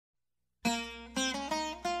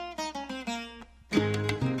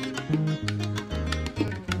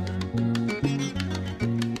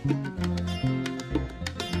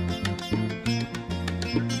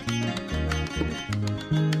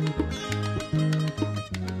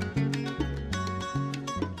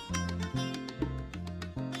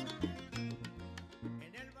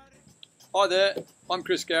Hi there, I'm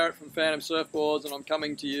Garrett from Phantom Surfboards, and I'm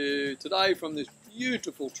coming to you today from this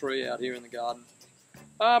beautiful tree out here in the garden.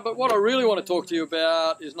 But what I really want to talk to you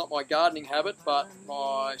about is not my gardening habit, but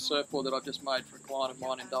my surfboard that I've just made for a client of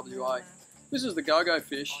mine in WA. This is the GoGo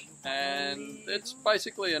fish, and it's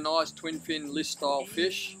basically a nice twin fin Liss style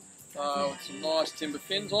fish with some nice timber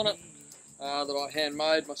fins on it that I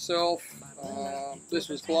handmade myself. This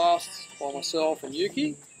was glassed by myself and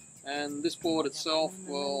Yuki. And this board itself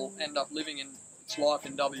will end up living in its life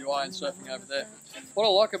in WA and surfing over there. What I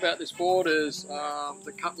like about this board is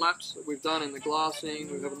the cut laps that we've done in the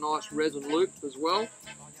glassing. We have a nice resin loop as well.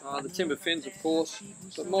 The timber fins, of course,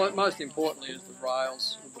 but most importantly is the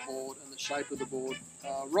rails of the board and the shape of the board.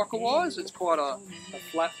 Rocker-wise, it's quite a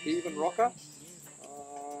flat, even rocker.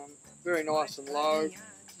 Very nice and low.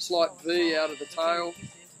 Slight V out of the tail.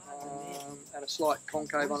 And a slight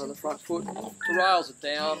concave under the front foot. The rails are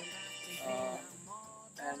down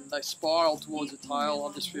and they spiral towards the tail.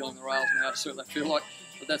 I'm just feeling the rails now to see what they feel like,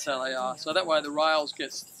 but that's how they are. So that way the rails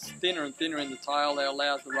gets thinner and thinner in the tail. That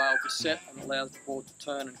allows the rail to set and allows the board to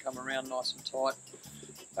turn and come around nice and tight.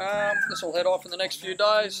 This will head off in the next few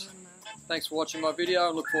days. Thanks for watching my video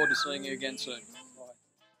and look forward to seeing you again soon.